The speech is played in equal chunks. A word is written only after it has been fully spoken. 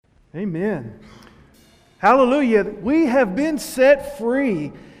Amen. Hallelujah. We have been set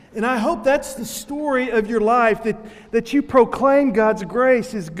free. And I hope that's the story of your life, that you proclaim God's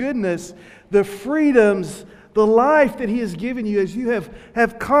grace, His goodness, the freedoms, the life that He has given you as you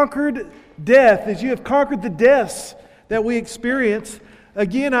have conquered death, as you have conquered the deaths that we experience.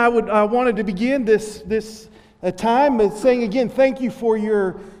 Again, I wanted to begin this time by saying again, thank you for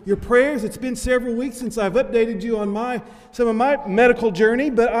your prayers. It's been several weeks since I've updated you on some of my medical journey,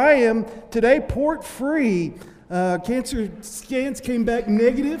 but I am today port-free. Cancer scans came back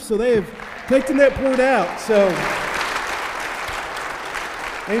negative, so they have taken that port out. So,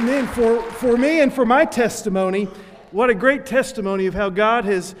 amen. For me and for my testimony, what a great testimony of how God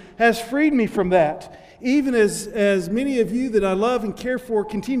has freed me from that. Even as many of you that I love and care for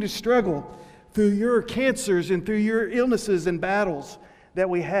continue to struggle through your cancers and through your illnesses and battles that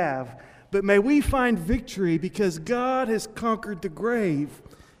we have. But may we find victory because God has conquered the grave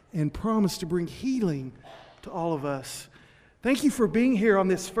and promised to bring healing to all of us. Thank you for being here on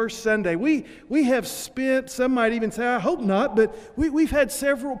this first Sunday. We have spent, some might even say, I hope not, but we've had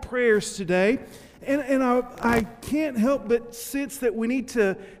several prayers today. And I can't help but sense that we need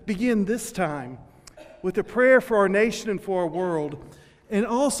to begin this time with a prayer for our nation and for our world. And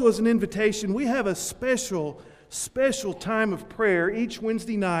also as an invitation, we have a special time of prayer each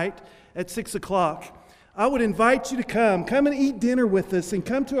Wednesday night at 6 o'clock. I would invite you to come and eat dinner with us and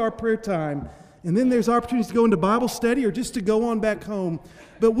come to our prayer time. And then there's opportunities to go into Bible study or just to go on back home.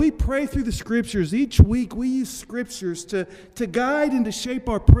 But we pray through the Scriptures. Each week we use Scriptures to guide and to shape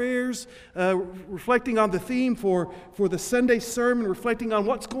our prayers, reflecting on the theme for the Sunday sermon, reflecting on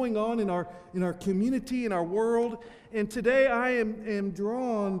what's going on in our community, in our world. And today I am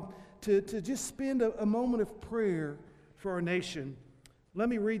drawn to just spend a moment of prayer for our nation. Let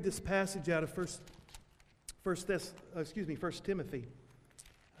me read this passage out of 1 Timothy.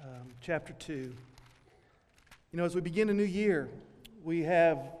 Chapter 2. You know, as we begin a new year, we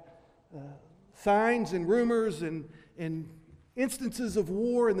have signs and rumors and instances of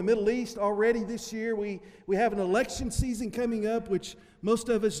war in the Middle East already this year. We have an election season coming up, which most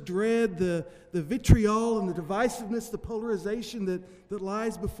of us dread, the vitriol and the divisiveness, the polarization that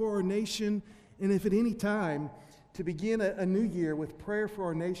lies before our nation. And if at any time to begin a new year with prayer for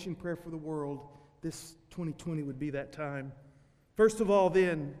our nation, prayer for the world, this 2020 would be that time. First of all,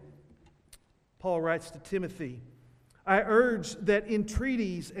 then, Paul writes to Timothy, I urge that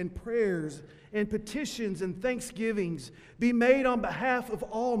entreaties and prayers and petitions and thanksgivings be made on behalf of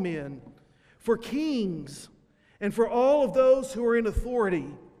all men, for kings and for all of those who are in authority.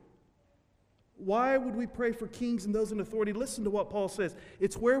 Why would we pray for kings and those in authority? Listen to what Paul says.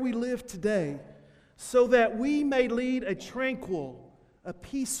 It's where we live today, so that we may lead a tranquil, a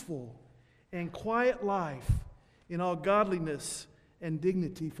peaceful, and quiet life in all godliness and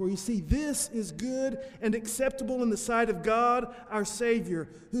dignity. For you see, this is good and acceptable in the sight of God, our Savior,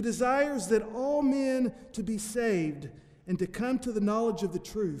 who desires that all men to be saved and to come to the knowledge of the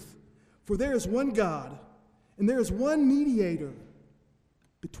truth. For there is one God, and there is one mediator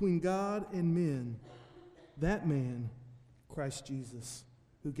between God and men, that man, Christ Jesus,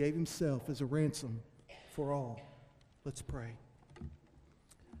 who gave himself as a ransom for all. Let's pray.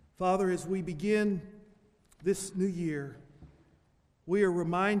 Father, as we begin this new year, we are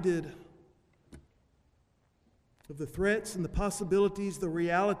reminded of the threats and the possibilities, the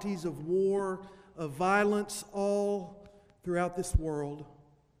realities of war, of violence all throughout this world.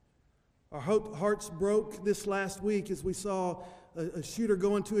 Our hearts broke this last week as we saw a shooter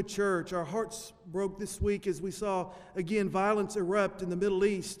go into a church. Our hearts broke this week as we saw, again, violence erupt in the Middle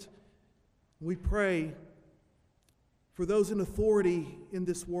East. We pray for those in authority in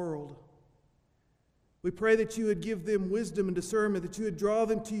this world. We pray that you would give them wisdom and discernment, that you would draw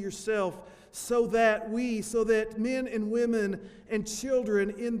them to yourself so that men and women and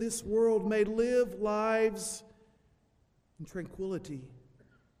children in this world may live lives in tranquility,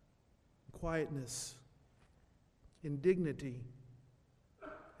 in quietness, in dignity,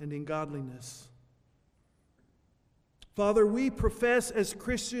 and in godliness. Father, we profess as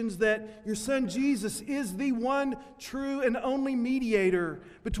Christians that your Son Jesus is the one true and only mediator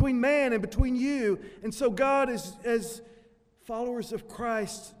between man and between you. And so God, as followers of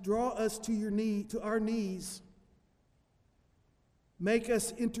Christ, draw us to our knees. Make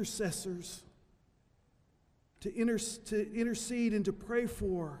us intercessors to intercede and to pray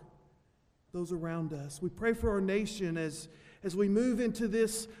for those around us. We pray for our nation as we move into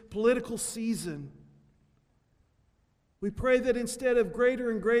this political season. We pray that instead of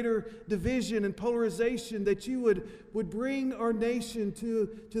greater and greater division and polarization, that you would bring our nation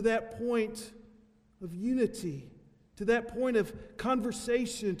to that point of unity, to that point of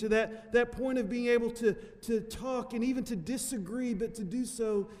conversation, to that point of being able to talk and even to disagree, but to do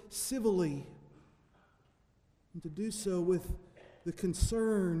so civilly, and to do so with the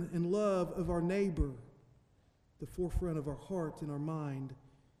concern and love of our neighbor, the forefront of our heart and our mind,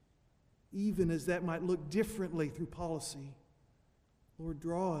 even as that might look differently through policy. Lord,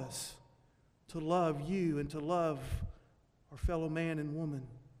 draw us to love you and to love our fellow man and woman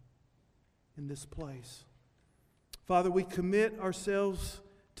in this place. Father, we commit ourselves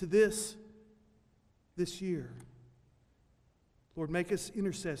to this year. Lord, make us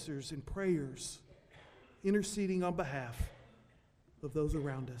intercessors and prayers, interceding on behalf of those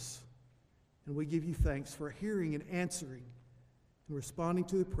around us. And we give you thanks for hearing and answering and responding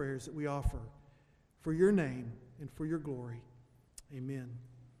to the prayers that we offer for your name and for your glory. Amen.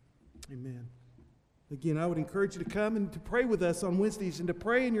 Amen. Again, I would encourage you to come and to pray with us on Wednesdays and to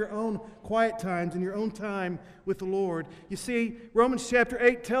pray in your own quiet times, in your own time with the Lord. You see, Romans chapter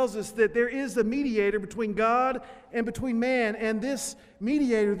 8 tells us that there is a mediator between God and between man. And this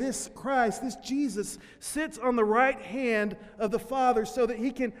mediator, this Christ, this Jesus, sits on the right hand of the Father so that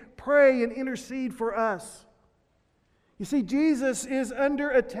he can pray and intercede for us. You see, Jesus is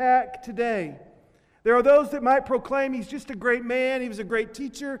under attack today. There are those that might proclaim he's just a great man, he was a great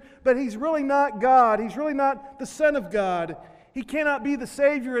teacher, but he's really not God. He's really not the Son of God. He cannot be the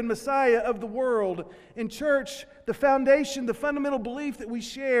Savior and Messiah of the world. In church, the foundation, the fundamental belief that we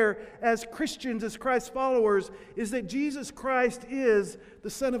share as Christians, as Christ's followers, is that Jesus Christ is the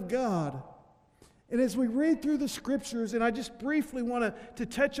Son of God. And as we read through the Scriptures, and I just briefly want to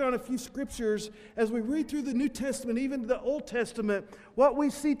touch on a few Scriptures, as we read through the New Testament, even the Old Testament, what we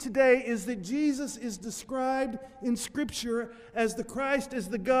see today is that Jesus is described in Scripture as the Christ, as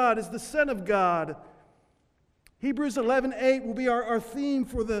the God, as the Son of God. Hebrews 11:8 will be our theme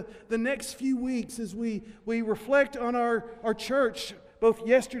for the next few weeks as we reflect on our church, both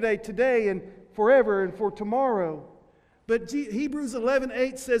yesterday, today, and forever, and for tomorrow. But Hebrews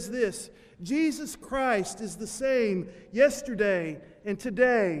 11:8 says this: Jesus Christ is the same yesterday and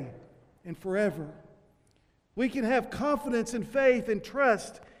today and forever. We can have confidence and faith and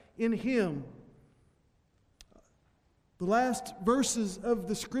trust in Him. The last verses of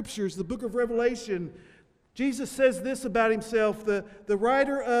the Scriptures, the book of Revelation, Jesus says this about Himself. The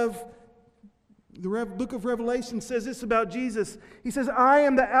writer of the book of Revelation says this about Jesus. He says, I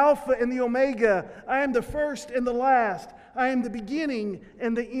am the Alpha and the Omega. I am the first and the last. I am the beginning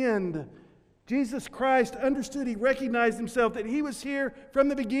and the end. Jesus Christ understood, He recognized Himself that He was here from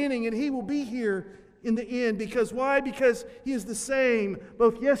the beginning and He will be here in the end. Because why? Because He is the same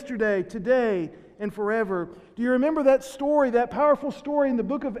both yesterday, today, and forever. Do you remember that story, that powerful story in the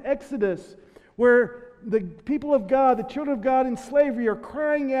book of Exodus, where the people of God, the children of God in slavery, are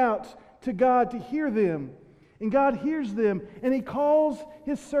crying out to God to hear them? And God hears them, and He calls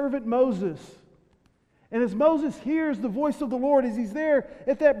His servant Moses. And as Moses hears the voice of the Lord, as he's there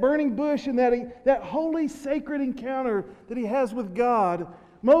at that burning bush and that holy, sacred encounter that he has with God,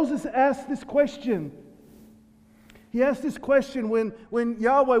 Moses asks this question. He asks this question when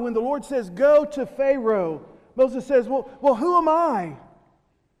the Lord says, go to Pharaoh. Moses says, well, who am I?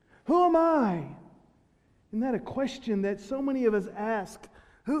 Who am I? Isn't that a question that so many of us ask?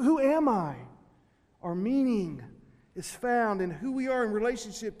 Who am I? Our meaning is found in who we are in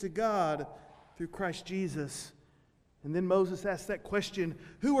relationship to God through Christ Jesus. And then Moses asks that question,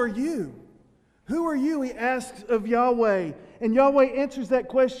 who are you? Who are you? He asks of Yahweh. And Yahweh answers that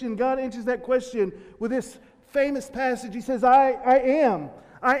question. God answers that question with this famous passage. He says, I am.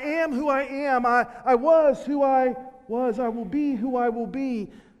 I am who I am. I was who I was. I will be who I will be.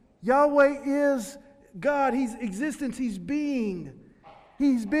 Yahweh is God. He's existence. He's being.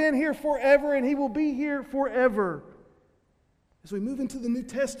 He's been here forever and He will be here forever. As we move into the New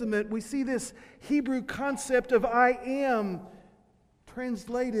Testament, we see this Hebrew concept of I am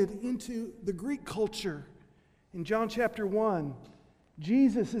translated into the Greek culture. In John chapter 1,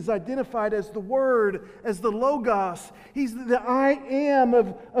 Jesus is identified as the Word, as the Logos. He's the I am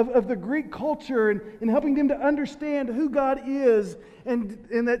of the Greek culture and helping them to understand who God is.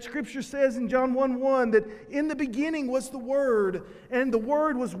 And that Scripture says in John 1:1 that in the beginning was the Word, and the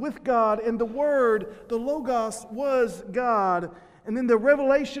Word was with God, and the Word, the Logos, was God. And then the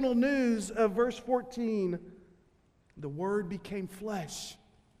revelational news of verse 14, the Word became flesh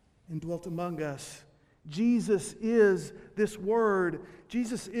and dwelt among us. Jesus is this Word.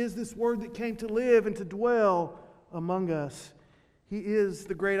 Jesus is this Word that came to live and to dwell among us. He is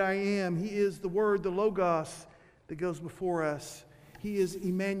the great I am. He is the Word, the Logos that goes before us. He is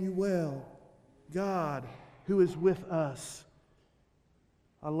Emmanuel, God who is with us.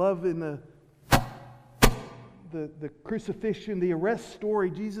 I love in the the crucifixion, the arrest story,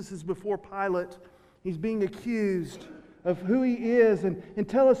 Jesus is before Pilate. He's being accused of who he is. And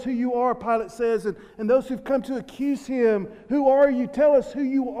tell us who you are, Pilate says. And those who've come to accuse him, who are you? Tell us who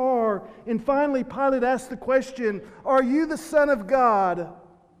you are. And finally, Pilate asks the question, are you the Son of God?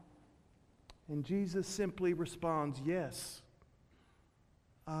 And Jesus simply responds, yes,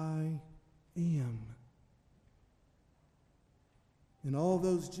 I am. And all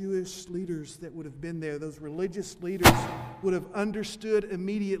those Jewish leaders that would have been there, those religious leaders, would have understood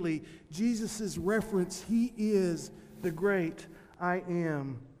immediately Jesus' reference, he is the great I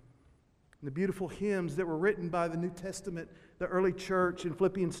am. And the beautiful hymns that were written by the New Testament, the early church in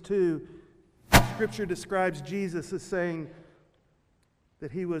Philippians 2, Scripture describes Jesus as saying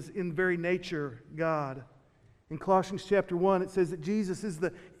that he was in very nature God. In Colossians chapter 1, it says that Jesus is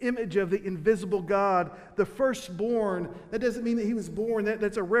the image of the invisible God, the firstborn. That doesn't mean that he was born.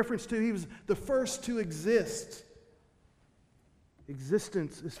 That's a reference to he was the first to exist.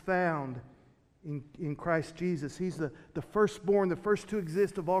 Existence is found in Christ Jesus. He's the firstborn, the first to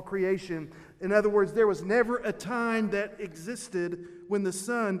exist of all creation. In other words, there was never a time that existed when the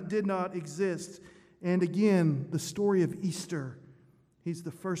Son did not exist. And again, the story of Easter. He's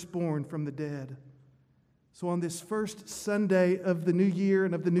the firstborn from the dead. So on this first Sunday of the new year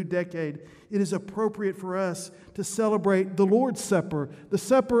and of the new decade, it is appropriate for us to celebrate the Lord's Supper, the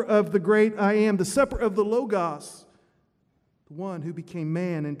supper of the great I am, the supper of the Logos, the one who became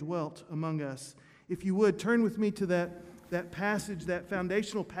man and dwelt among us. If you would, turn with me to that passage, that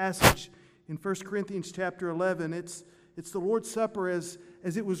foundational passage in 1 Corinthians chapter 11. It's the Lord's Supper as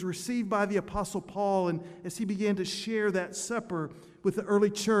it was received by the Apostle Paul, and as he began to share that supper with the early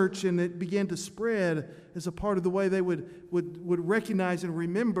church, and it began to spread as a part of the way they would recognize and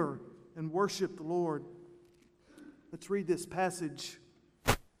remember and worship the Lord. Let's read this passage,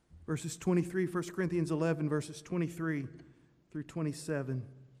 verses 23, 1 Corinthians 11, verses 23 through 27.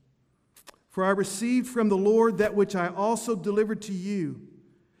 For I received from the Lord that which I also delivered to you,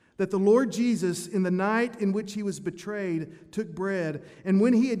 that the Lord Jesus, in the night in which he was betrayed, took bread, and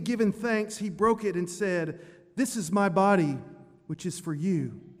when he had given thanks, he broke it and said, "This is my body, which is for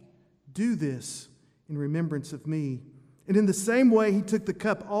you. Do this in remembrance of me." And in the same way he took the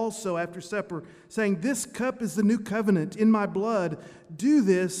cup also after supper, saying, "This cup is the new covenant in my blood. Do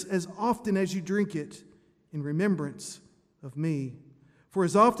this as often as you drink it in remembrance of me. For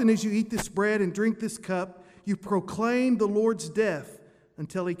as often as you eat this bread and drink this cup, you proclaim the Lord's death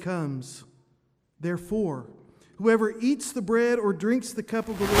until he comes. Therefore, whoever eats the bread or drinks the cup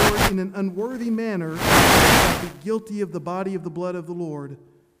of the Lord in an unworthy manner shall be guilty of the body of the blood of the Lord.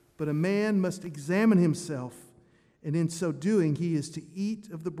 But a man must examine himself, and in so doing he is to eat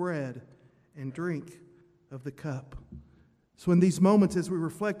of the bread and drink of the cup." So in these moments, as we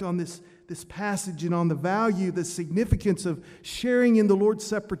reflect on this passage and on the value, the significance of sharing in the Lord's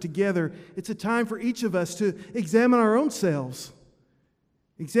Supper together, it's a time for each of us to examine our own selves.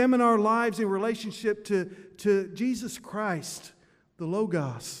 Examine our lives in relationship to Jesus Christ, the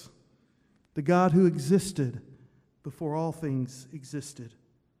Logos, the God who existed before all things existed.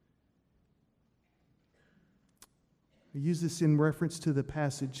 I use this in reference to the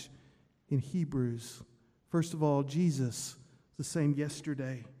passage in Hebrews. First of all, Jesus, the same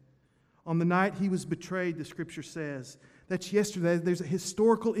yesterday. On the night he was betrayed, the Scripture says, that's yesterday. There's a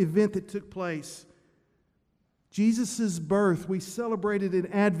historical event that took place. Jesus' birth, we celebrated in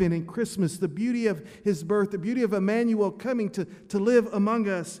Advent and Christmas, the beauty of his birth, the beauty of Emmanuel coming to live among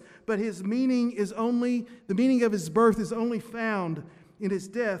us. But the meaning of his birth is only found in his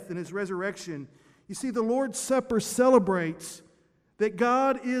death and his resurrection. You see, the Lord's Supper celebrates that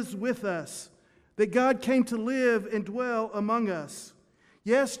God is with us, that God came to live and dwell among us.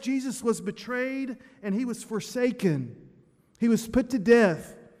 Yes, Jesus was betrayed and he was forsaken. He was put to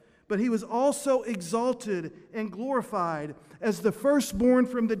death. But he was also exalted and glorified as the firstborn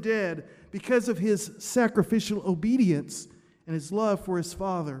from the dead because of his sacrificial obedience and his love for his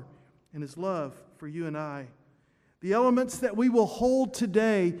Father and his love for you and I. The elements that we will hold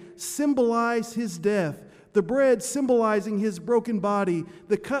today symbolize his death. The bread symbolizing his broken body,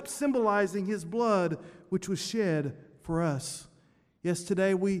 the cup symbolizing his blood, which was shed for us. Yes,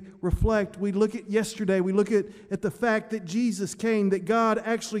 today we reflect, we look at yesterday, we look at the fact that Jesus came, that God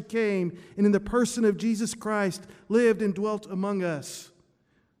actually came, and in the person of Jesus Christ lived and dwelt among us.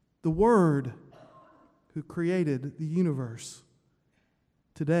 The Word who created the universe.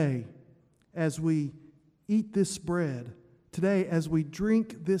 Today, as we eat this bread, today as we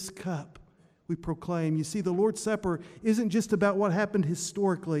drink this cup, we proclaim. You see, the Lord's Supper isn't just about what happened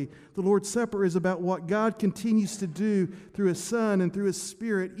historically. The Lord's Supper is about what God continues to do through his Son and through his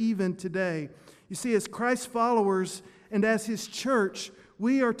Spirit even today. You see, as Christ's followers and as His church,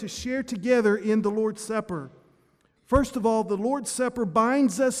 we are to share together in the Lord's Supper. First of all, the Lord's Supper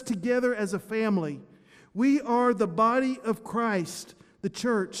binds us together as a family. We are the body of Christ, the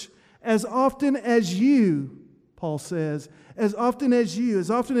church. As often as you, Paul says, as often as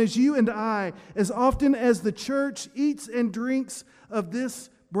you and I, as often as the church eats and drinks of this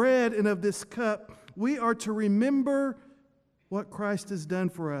bread and of this cup, we are to remember what Christ has done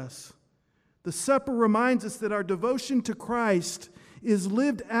for us. The supper reminds us that our devotion to Christ is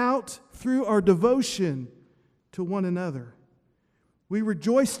lived out through our devotion to one another. We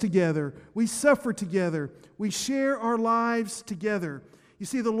rejoice together. We suffer together. We share our lives together. You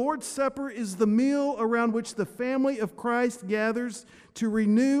see, the Lord's Supper is the meal around which the family of Christ gathers to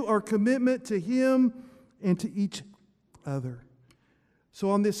renew our commitment to Him and to each other. So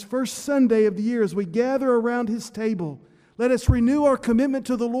on this first Sunday of the year, as we gather around His table, let us renew our commitment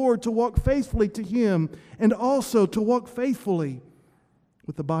to the Lord to walk faithfully to Him and also to walk faithfully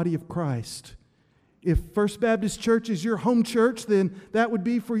with the body of Christ. If First Baptist Church is your home church, then that would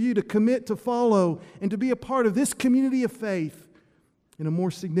be for you to commit to follow and to be a part of this community of faith in a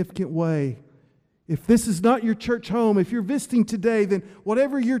more significant way. If this is not your church home, if you're visiting today, then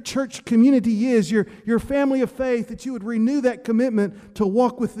whatever your church community is, your family of faith, that you would renew that commitment to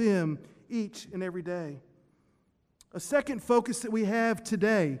walk with them each and every day. A second focus that we have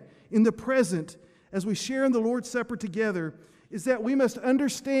today in the present as we share in the Lord's Supper together is that we must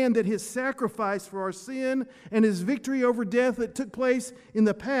understand that His sacrifice for our sin and His victory over death that took place in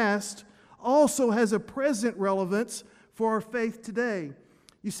the past also has a present relevance for our faith today.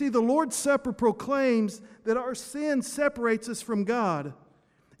 You see, the Lord's Supper proclaims that our sin separates us from God,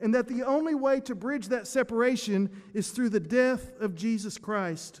 and that the only way to bridge that separation is through the death of Jesus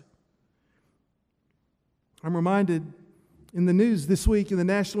Christ. I'm reminded in the news this week, in the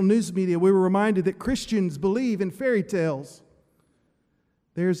national news media, we were reminded that Christians believe in fairy tales.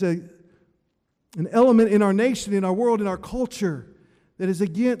 There's an element in our nation, in our world, in our culture that is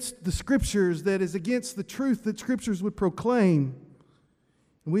against the Scriptures, that is against the truth that Scriptures would proclaim.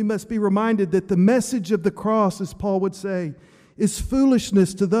 And we must be reminded that the message of the cross, as Paul would say, is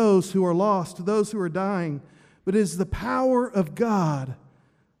foolishness to those who are lost, to those who are dying, but is the power of God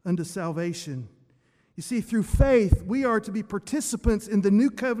unto salvation. You see, through faith, we are to be participants in the new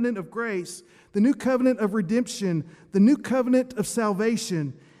covenant of grace, the new covenant of redemption, the new covenant of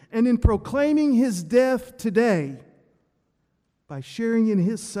salvation. And in proclaiming His death today, by sharing in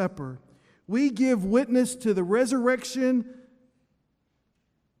His supper, we give witness to the resurrection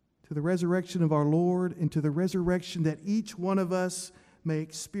of our Lord, and to the resurrection that each one of us may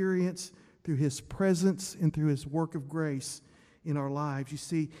experience through His presence and through His work of grace in our lives. You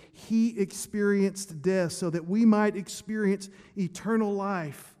see, He experienced death so that we might experience eternal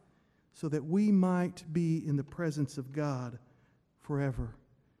life, so that we might be in the presence of God forever.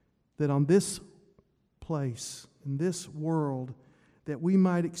 That on this place, in this world, that we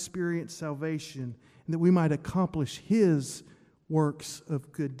might experience salvation and that we might accomplish His works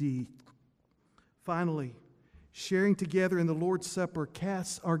of good deed. Finally, sharing together in the Lord's Supper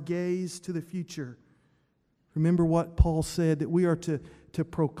casts our gaze to the future. Remember what Paul said, that we are to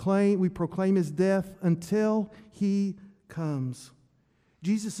proclaim His death until He comes.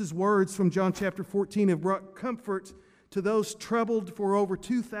 Jesus' words from John chapter 14 have brought comfort to those troubled for over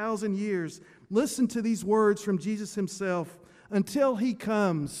 2,000 years. Listen to these words from Jesus Himself. Until He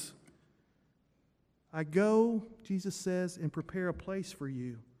comes, I go, Jesus says, and prepare a place for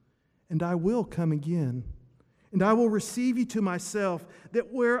you, and I will come again. And I will receive you to myself,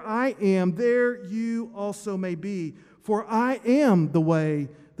 that where I am, there you also may be. For I am the way,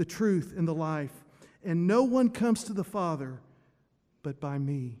 the truth, and the life. And no one comes to the Father but by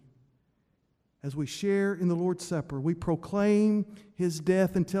me. As we share in the Lord's Supper, we proclaim His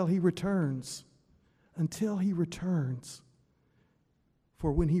death until He returns. Until He returns.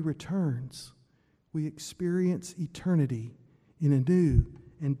 For when He returns, we experience eternity in a new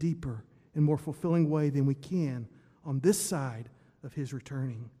and deeper and more fulfilling way than we can on this side of His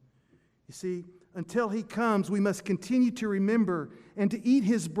returning. You see, until He comes, we must continue to remember and to eat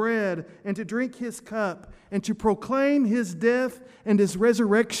His bread and to drink His cup and to proclaim His death and His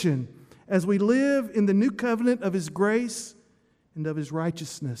resurrection as we live in the new covenant of His grace and of His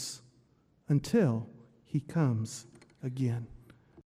righteousness until He comes again.